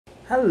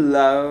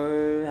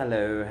Hello,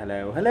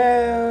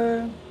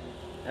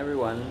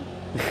 everyone.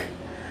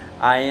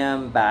 I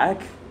am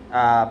back.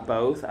 I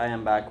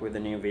am back with a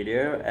new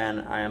video,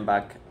 and I am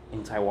back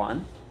in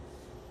Taiwan.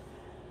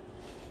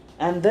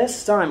 And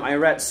this time, I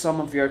read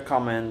some of your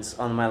comments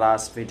on my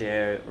last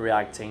video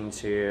reacting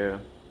to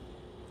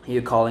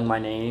you calling my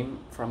name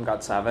from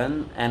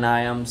GOT7, and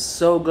I am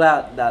so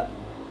glad that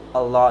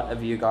a lot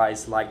of you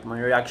guys liked my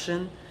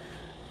reaction.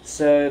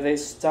 So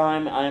this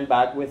time, I am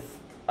back with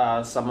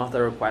some of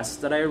the requests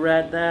that I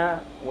read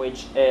there,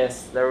 which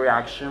is the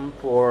reaction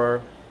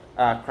for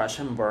Crash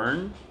and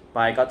Burn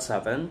by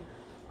GOT7.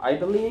 I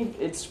believe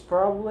it's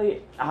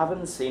probably, I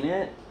haven't seen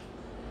it.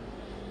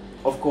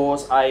 Of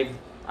course, I've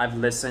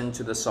listened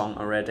to the song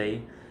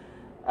already.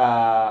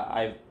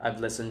 I've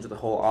listened to the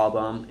whole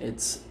album.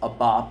 It's a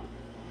bop.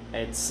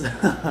 It's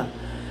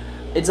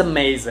it's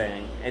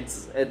amazing.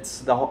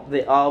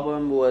 The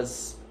album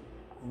was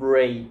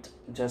great,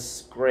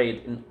 just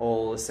great in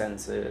all the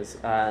senses,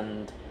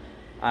 and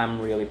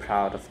I'm really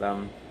proud of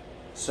them.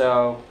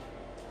 So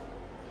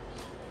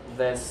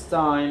this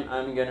time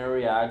I'm gonna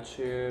react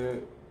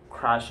to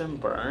Crash and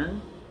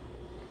Burn.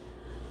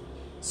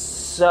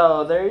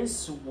 So there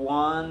is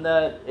one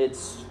that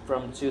it's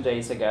from 2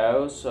 days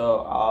ago,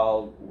 so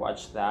I'll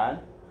watch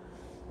that.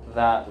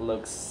 That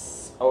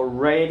looks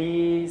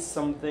already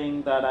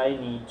something that I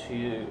need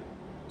to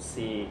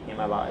see in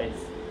my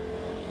life.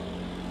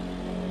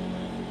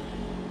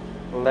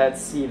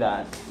 Let's see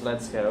that.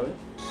 Let's go.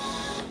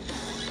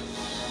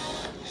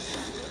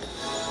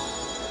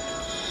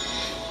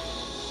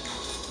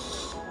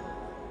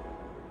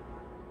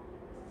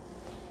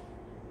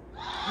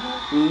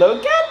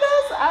 Look at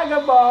those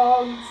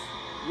agabongs!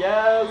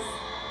 Yes!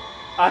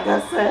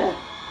 Agase!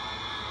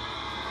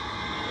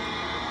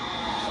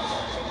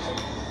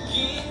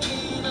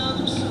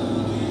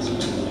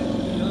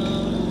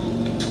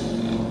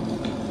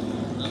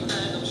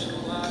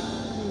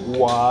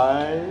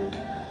 Why?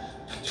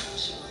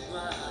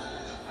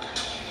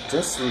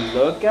 Just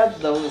look at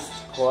those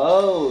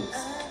clothes.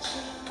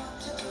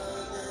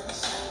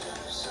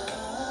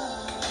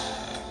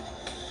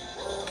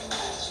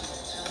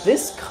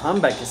 This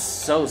comeback is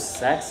so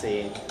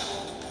sexy.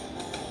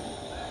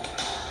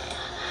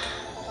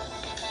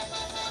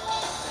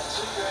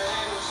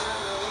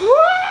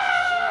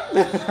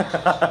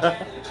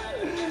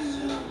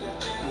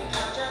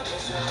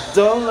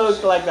 Don't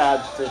look like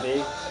that,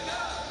 pretty.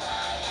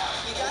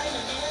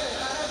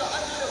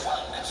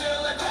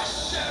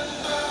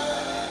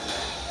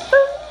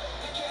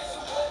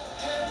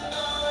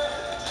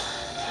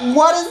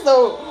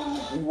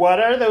 What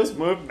are those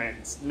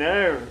movements?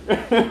 No.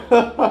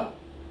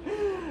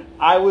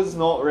 I was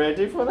not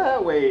ready for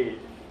that. Wait.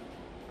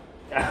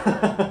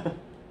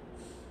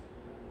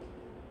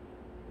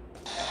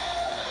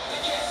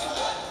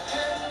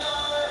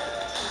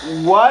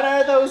 What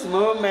are those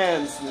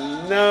movements?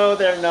 No,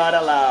 they're not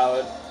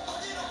allowed.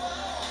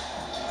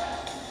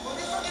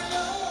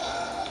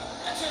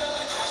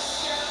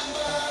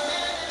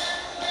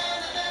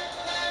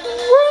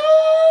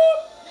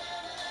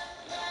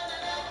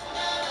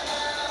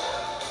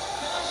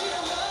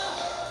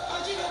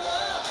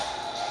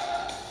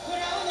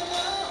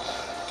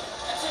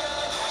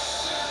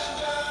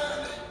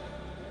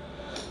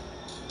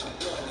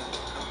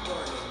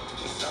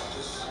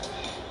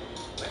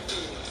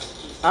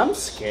 I'm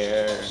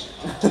scared.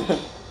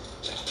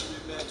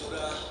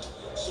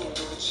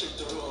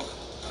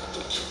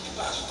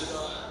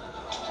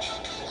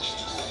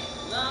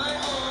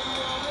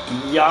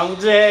 Young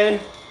Jae,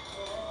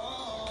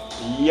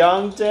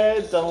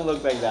 don't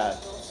look like that.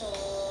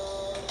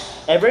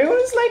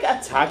 Everyone's like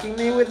attacking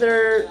me with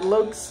their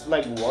looks.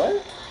 Like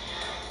what?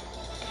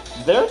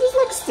 They're just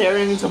like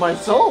staring into my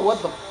soul.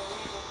 What the?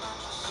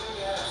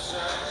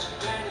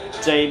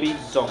 JB,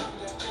 don't.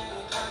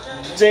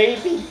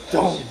 JB,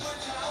 don't.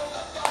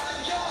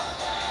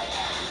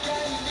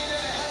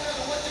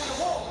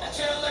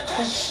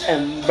 Crash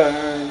and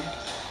burn.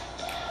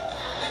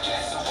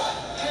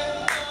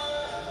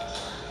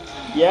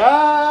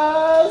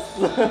 Yes!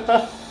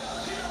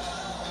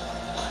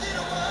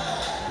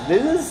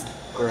 This is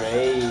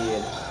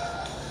great.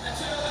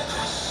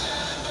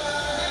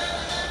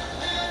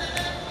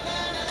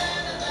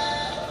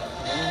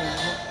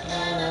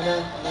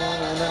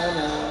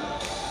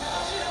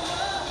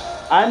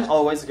 I'm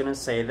always gonna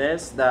say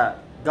this, that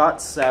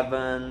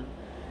GOT7,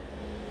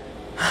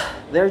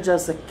 they're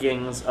just the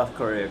kings of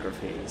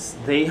choreographies.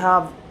 They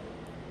have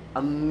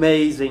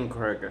amazing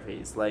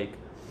choreographies. Like,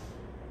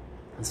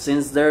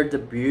 since their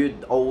debut,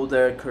 all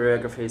their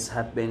choreographies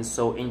have been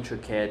so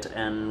intricate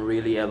and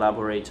really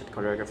elaborated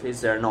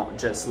choreographies. They're not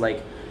just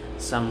like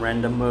some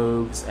random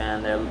moves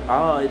and they're,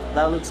 oh,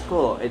 that looks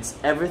cool. It's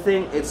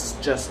everything, it's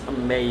just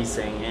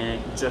amazing, and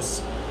it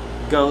just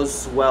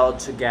goes well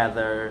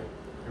together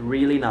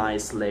really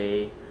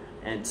nicely.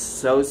 And it's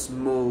so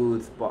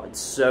smooth, but it's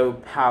so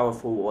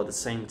powerful at the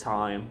same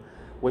time,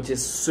 which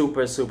is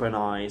super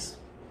nice.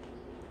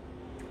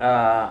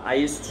 I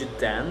used to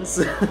dance.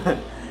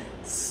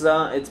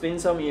 So it's been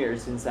some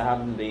years since I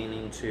haven't been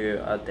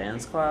into a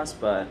dance class,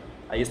 but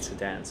I used to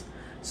dance.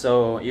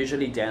 So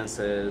usually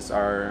dances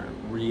are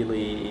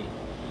really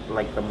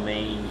like the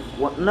main,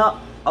 what,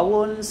 not, I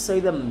wouldn't say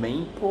the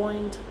main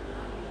point,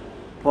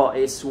 but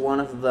it's one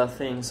of the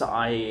things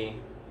I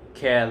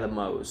care the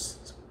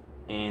most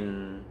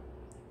in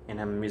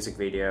a music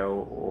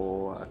video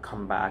or a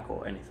comeback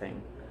or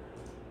anything.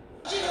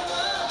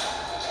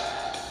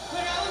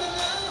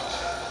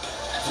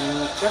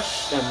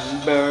 Crush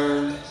and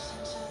burn.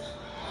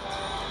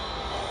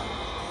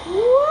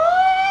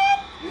 What?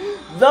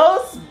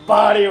 Those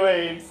body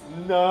waves,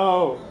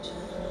 no.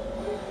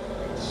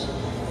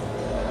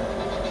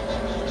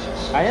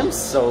 I am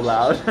so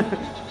loud.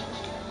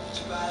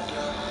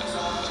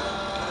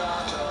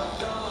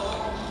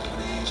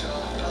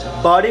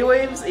 Body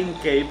waves in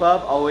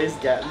K-pop always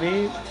get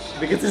me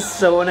because it's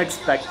so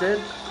unexpected.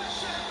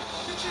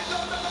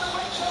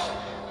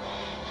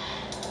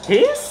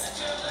 He's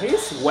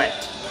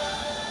wet.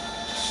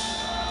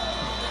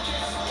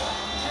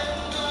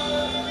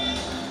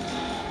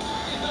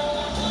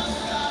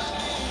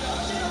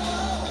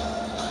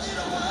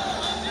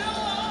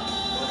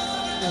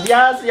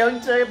 Yes,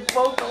 Young J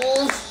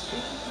vocals.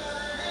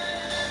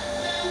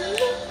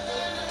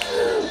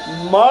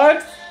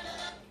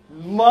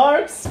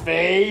 Mark's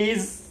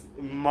face.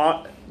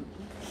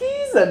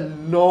 He's a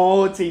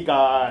naughty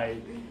guy.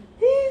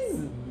 He's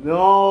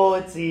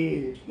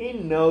naughty. He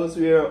knows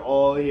we are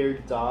all here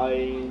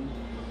dying.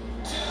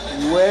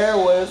 Where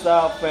was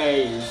that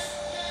face?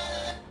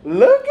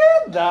 Look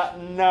at that.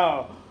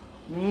 No.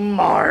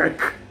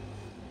 Mark.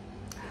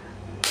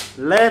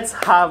 Let's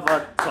have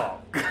a talk.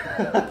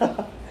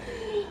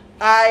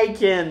 I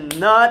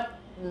cannot.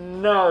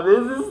 No,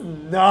 this is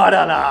not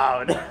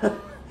allowed.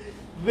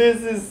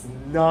 This is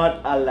not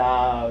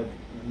allowed.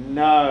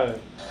 No.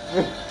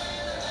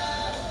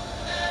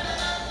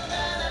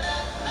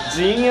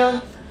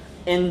 Jinyoung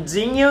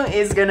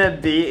is gonna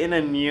be in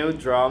a new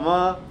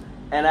drama,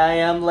 and I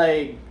am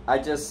like, I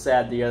just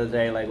said the other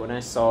day, like when I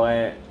saw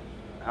it,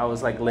 I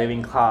was like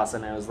leaving class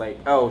and I was like,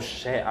 oh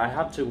shit, I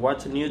have to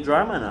watch a new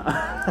drama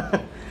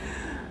now.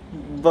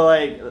 But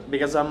like,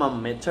 because I'm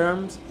on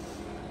midterms,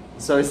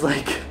 so it's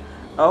like,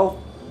 oh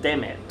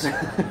damn it.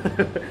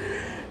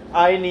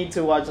 I need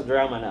to watch a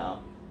drama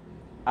now.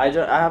 I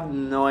have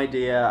no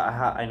idea.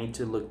 I need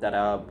to look that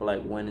up,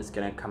 like when it's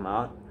gonna come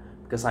out,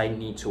 because I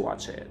need to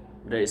watch it.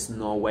 There is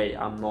no way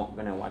I'm not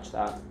gonna watch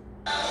that.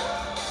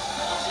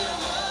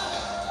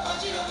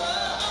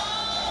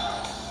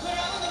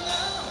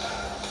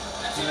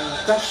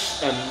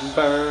 Crush and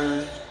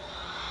burn.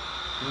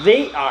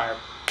 They are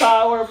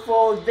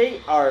powerful.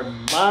 They are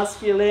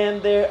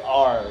masculine. They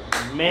are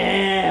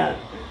man.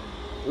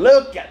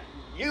 Look at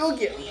you.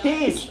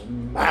 He's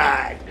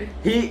mad.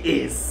 He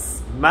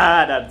is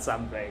mad at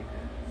something.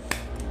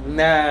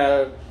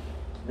 No.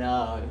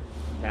 No.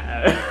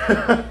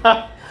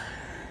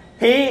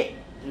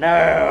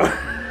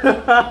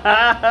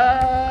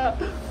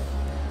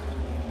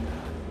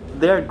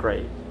 They're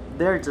great.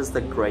 They're just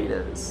the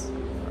greatest.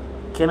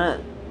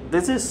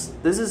 This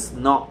is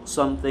not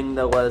something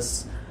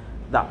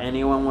that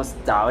anyone was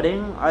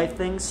doubting. I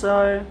think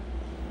so.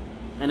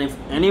 And if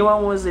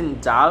anyone was in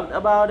doubt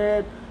about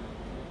it,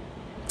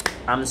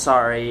 I'm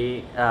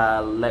sorry.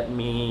 Let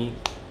me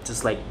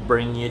just like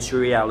bring you to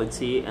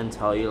reality and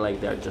tell you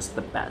like they're just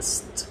the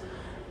best.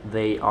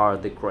 They are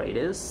the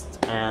greatest,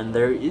 and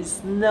there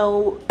is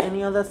no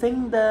any other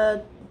thing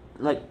that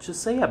like to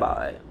say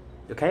about it.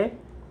 Okay?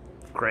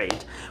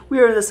 Great. We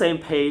are on the same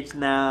page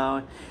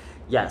now.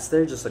 Yes,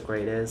 they're just the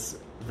greatest.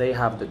 They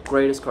have the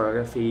greatest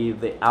choreography.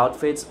 The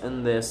outfits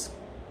in this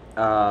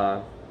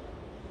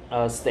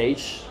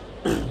stage,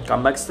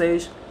 comeback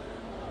stage,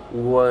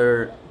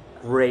 were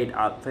great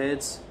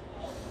outfits.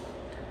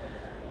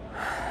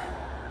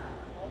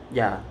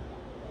 Yeah,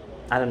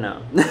 I don't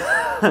know.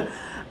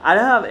 I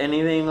don't have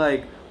anything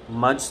like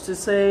much to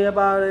say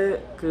about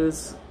it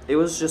because it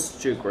was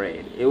just too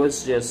great. It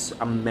was just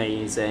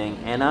amazing,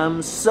 and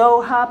I'm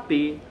so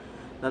happy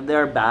that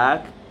they're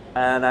back,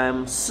 and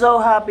I'm so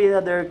happy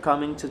that they're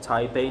coming to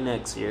Taipei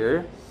next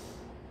year,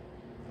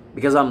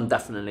 because I'm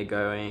definitely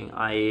going.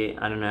 I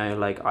don't know,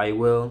 like I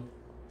will.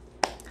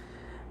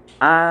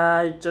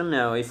 I don't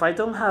know, if I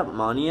don't have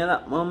money at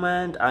that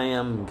moment, I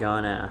am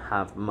gonna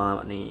have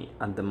money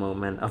at the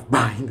moment of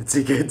buying the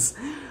tickets.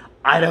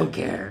 I don't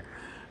care.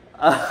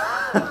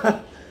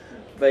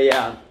 But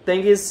yeah,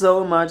 thank you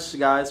so much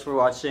guys for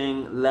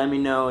watching. Let me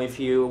know if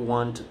you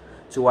want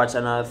to watch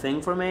another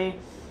thing from me.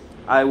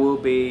 I will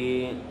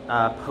be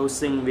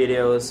posting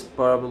videos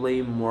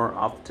probably more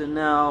often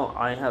now.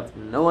 I have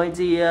no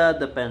idea,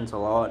 depends a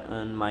lot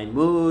on my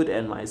mood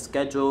and my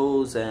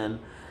schedules and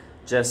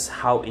just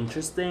how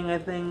interesting I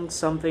think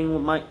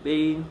something might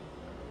be.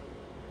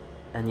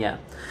 And yeah.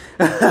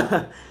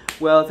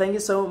 Well, thank you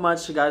so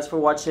much guys for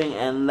watching,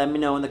 and let me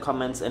know in the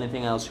comments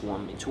anything else you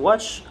want me to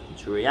watch,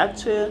 to react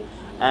to,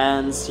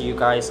 and see you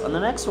guys on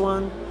the next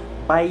one.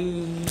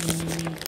 Bye.